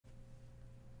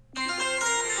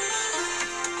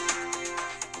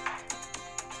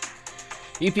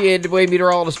EPA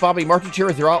meteorologist Bobby Martin here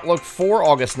with your outlook for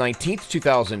August 19th,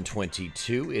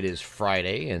 2022. It is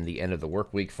Friday and the end of the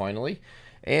work week finally.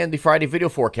 And the Friday video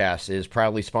forecast is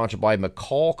proudly sponsored by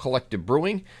McCall Collective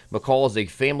Brewing. McCall is a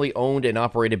family-owned and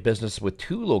operated business with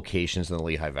 2 locations in the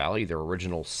Lehigh Valley. Their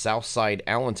original Southside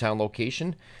Allentown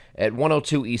location at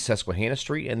 102 East Susquehanna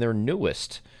Street, and their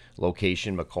newest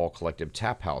location, McCall Collective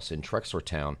Tap House in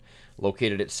Trexlertown,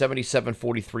 located at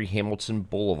 7743 Hamilton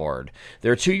Boulevard.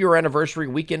 Their 2-year anniversary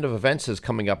weekend of events is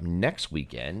coming up next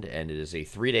weekend, and it is a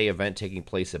 3-day event taking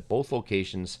place at both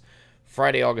locations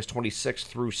Friday, August 26th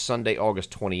through Sunday,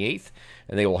 August 28th.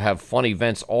 And they will have fun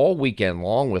events all weekend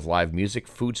long with live music,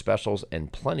 food specials,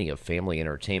 and plenty of family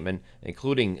entertainment,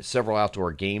 including several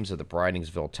outdoor games at the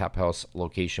Bridningsville Tap House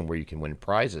location where you can win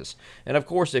prizes. And, of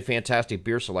course, a fantastic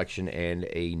beer selection and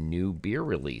a new beer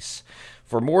release.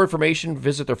 For more information,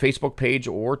 visit their Facebook page,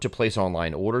 or to place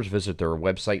online orders, visit their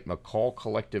website,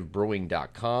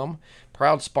 mccallcollectivebrewing.com.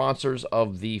 Proud sponsors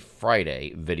of the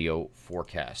Friday video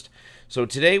forecast. So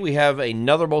today we have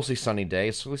another mostly sunny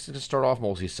day. So it's going to start off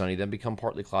mostly sunny, then become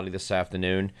partly cloudy this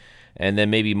afternoon, and then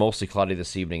maybe mostly cloudy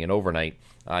this evening and overnight.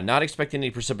 Not expecting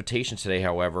any precipitation today,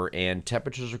 however, and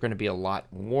temperatures are going to be a lot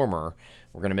warmer.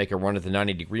 We're going to make a run at the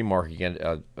 90-degree mark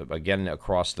again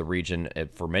across the region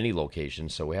for many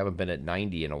locations. So we haven't been at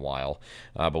 90 in a while,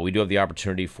 but we do have the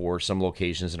opportunity for some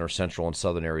locations in our central and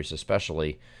southern areas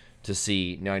especially to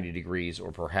see 90 degrees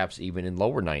or perhaps even in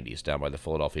lower 90s down by the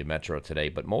Philadelphia metro today.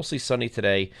 But mostly sunny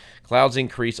today. Clouds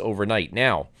increase overnight.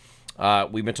 Now,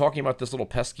 we've been talking about this little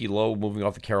pesky low moving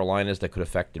off the Carolinas that could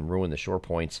affect and ruin the shore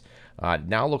points.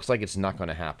 Now looks like it's not going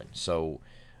to happen. So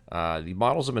the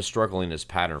models have been struggling in this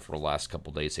pattern for the last couple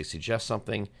of days. They suggest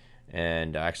something,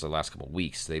 and actually the last couple of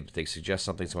weeks, they suggest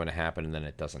something's going to happen, and then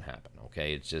it doesn't happen.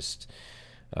 Okay, it's just...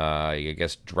 I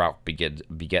guess drought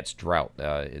begets drought,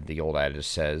 the old adage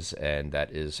says, and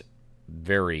that is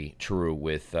very true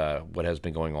with what has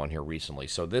been going on here recently.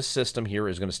 So this system here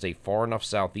is going to stay far enough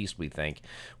southeast, we think,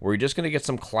 where you're just going to get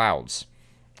some clouds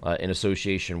in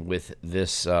association with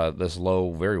this this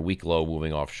low, very weak low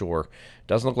moving offshore.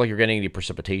 Doesn't look like you're getting any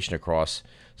precipitation across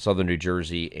southern New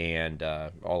Jersey and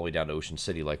all the way down to Ocean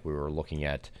City like we were looking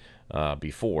at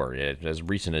before, as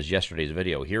recent as yesterday's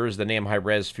video. Here is the NAM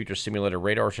high-res future simulated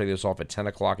radar. I'll show you this off at 10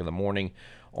 o'clock in the morning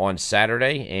on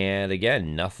Saturday. And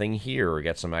again, nothing here. We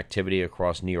got some activity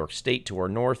across New York State to our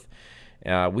north.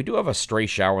 We do have a stray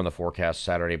shower in the forecast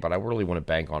Saturday, but I really want to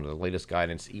bank on the latest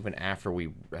guidance, even after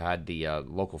we had the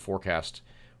local forecast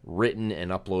written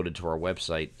and uploaded to our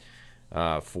website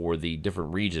for the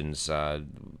different regions.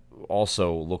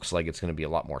 Also looks like it's going to be a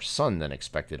lot more sun than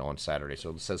expected on Saturday.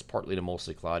 So it says partly to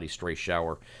mostly cloudy, stray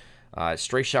shower.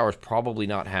 Stray shower is probably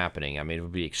not happening. I mean, it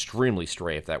would be extremely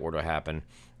stray if that were to happen.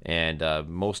 And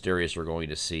most areas are going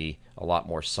to see a lot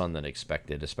more sun than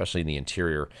expected, especially in the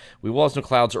interior. We will have some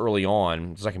clouds early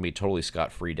on. It's not going to be totally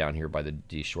scot-free down here by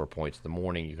these shore points. In the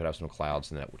morning, you could have some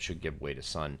clouds, and that should give way to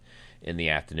sun in the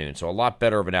afternoon. So a lot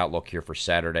better of an outlook here for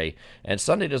Saturday. And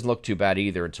Sunday doesn't look too bad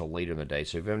either until later in the day.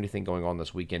 So if you have anything going on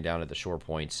this weekend down at the shore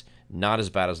points, not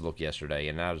as bad as it looked yesterday,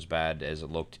 and not as bad as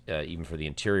it looked even for the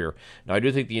interior. Now, I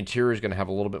do think the interior is going to have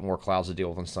a little bit more clouds to deal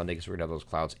with on Sunday, because we're going to have those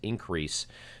clouds increase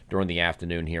during the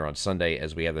afternoon here on Sunday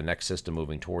as we have the next system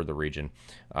moving toward the region.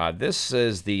 This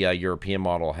is the European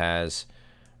model, has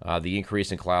the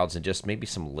increase in clouds and just maybe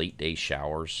some late-day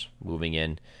showers moving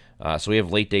in. So we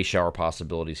have late-day shower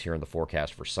possibilities here in the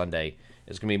forecast for Sunday.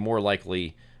 It's going to be more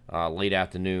likely late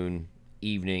afternoon,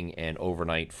 evening, and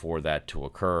overnight for that to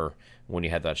occur when you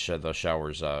have those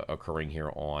showers occurring here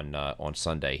on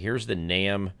Sunday. Here's the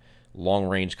NAM long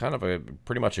range, kind of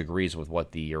pretty much agrees with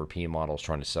what the European model is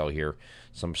trying to sell here.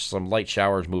 Some light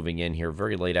showers moving in here,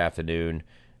 very late afternoon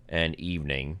and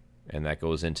evening, and that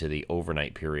goes into the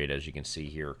overnight period, as you can see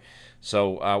here.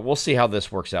 So we'll see how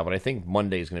this works out, but I think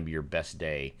Monday is going to be your best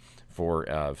day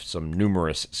for some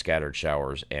numerous scattered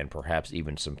showers and perhaps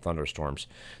even some thunderstorms.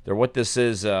 What this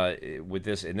is with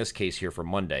this, in this case here for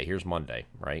Monday, here's Monday,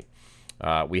 right?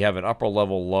 We have an upper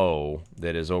level low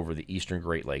that is over the eastern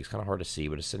Great Lakes. Kind of hard to see,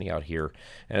 but it's sitting out here,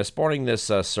 and it's spawning this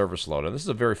surface low. Now, this is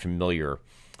a very familiar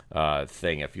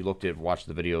thing. If you watched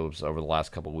the videos over the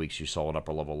last couple of weeks, you saw an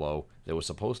upper level low that was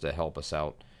supposed to help us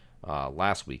out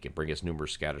last week and bring us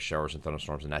numerous scattered showers and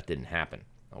thunderstorms, and that didn't happen.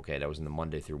 Okay, that was in the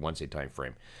Monday through Wednesday time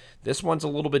frame. This one's a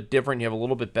little bit different. You have a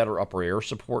little bit better upper air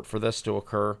support for this to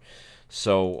occur,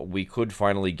 so we could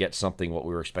finally get something what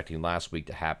we were expecting last week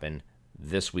to happen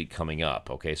this week coming up.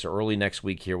 Okay, so early next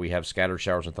week here we have scattered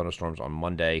showers and thunderstorms on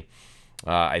Monday.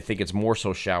 I think it's more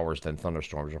so showers than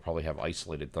thunderstorms. You'll probably have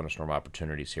isolated thunderstorm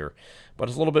opportunities here, but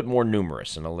it's a little bit more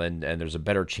numerous, and there's a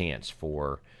better chance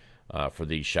for for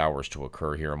these showers to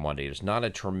occur here on Monday. There's not a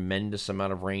tremendous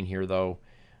amount of rain here, though.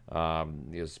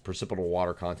 Because precipitable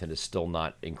water content is still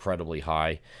not incredibly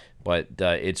high, but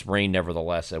it's rain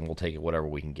nevertheless, and we'll take it whatever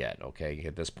we can get, okay?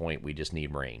 At this point, we just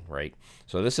need rain, right?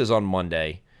 So this is on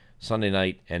Monday, Sunday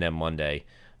night, and then Monday.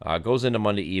 Goes into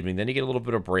Monday evening. Then you get a little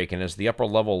bit of break, and as the upper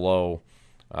level low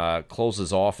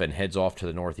closes off and heads off to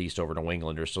the northeast over New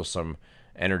England, there's still some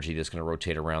energy that's going to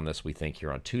rotate around this, we think,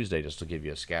 here on Tuesday, just to give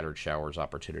you a scattered showers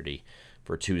opportunity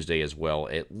for Tuesday as well,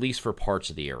 at least for parts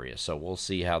of the area. So we'll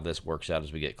see how this works out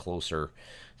as we get closer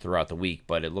throughout the week,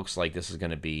 but it looks like this is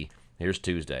going to be, here's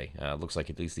Tuesday. It looks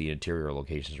like at least the interior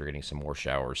locations are getting some more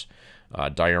showers,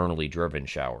 diurnally driven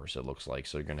showers, it looks like.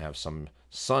 So you're going to have some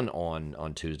sun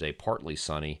on Tuesday, partly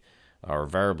sunny, or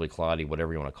variably cloudy,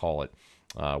 whatever you want to call it,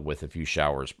 with a few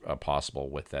showers possible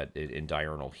with that in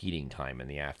diurnal heating time in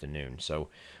the afternoon. So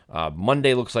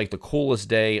Monday looks like the coolest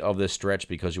day of this stretch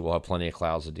because you will have plenty of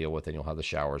clouds to deal with and you'll have the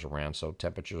showers around. So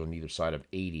temperatures on either side of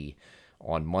 80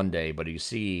 on Monday. But you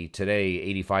see today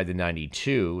 85 to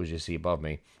 92, as you see above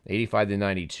me, 85 to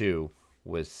 92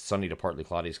 with sunny to partly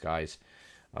cloudy skies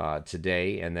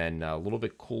today, and then a little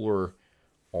bit cooler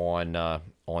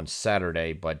on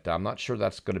Saturday, but I'm not sure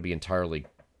that's going to be entirely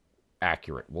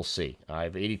accurate. We'll see. I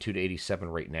have 82 to 87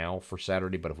 right now for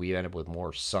Saturday, but if we end up with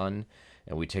more sun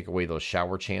and we take away those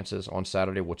shower chances on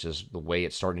Saturday, which is the way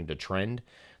it's starting to trend,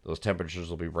 those temperatures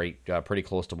will be pretty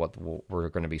close to what we're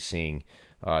going to be seeing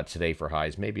today for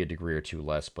highs. Maybe a degree or two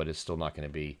less, but it's still not going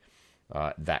to be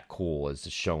that cool as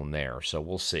shown there. So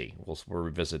we'll see. We'll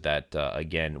revisit that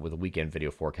again with a weekend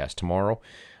video forecast tomorrow.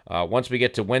 Once we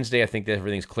get to Wednesday, I think that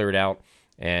everything's cleared out.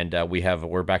 And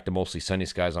we're back to mostly sunny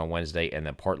skies on Wednesday and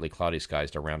then partly cloudy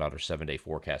skies to round out our 7-day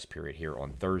forecast period here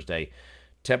on Thursday.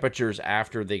 Temperatures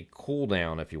after they cool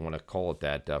down, if you want to call it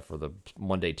that, for the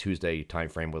Monday, Tuesday time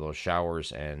frame with those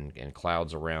showers and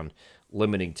clouds around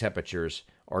limiting temperatures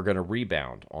are going to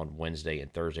rebound on Wednesday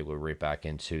and Thursday. We'll right back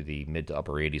into the mid to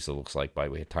upper 80s, it looks like, by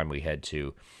the time we head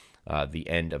to the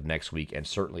end of next week, and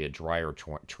certainly a drier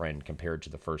trend compared to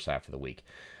the first half of the week.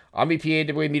 I'm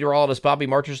EPAWA meteorologist Bobby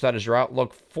Marchers. That is your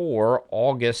outlook for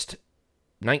August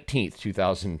 19th,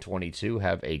 2022.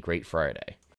 Have a great Friday.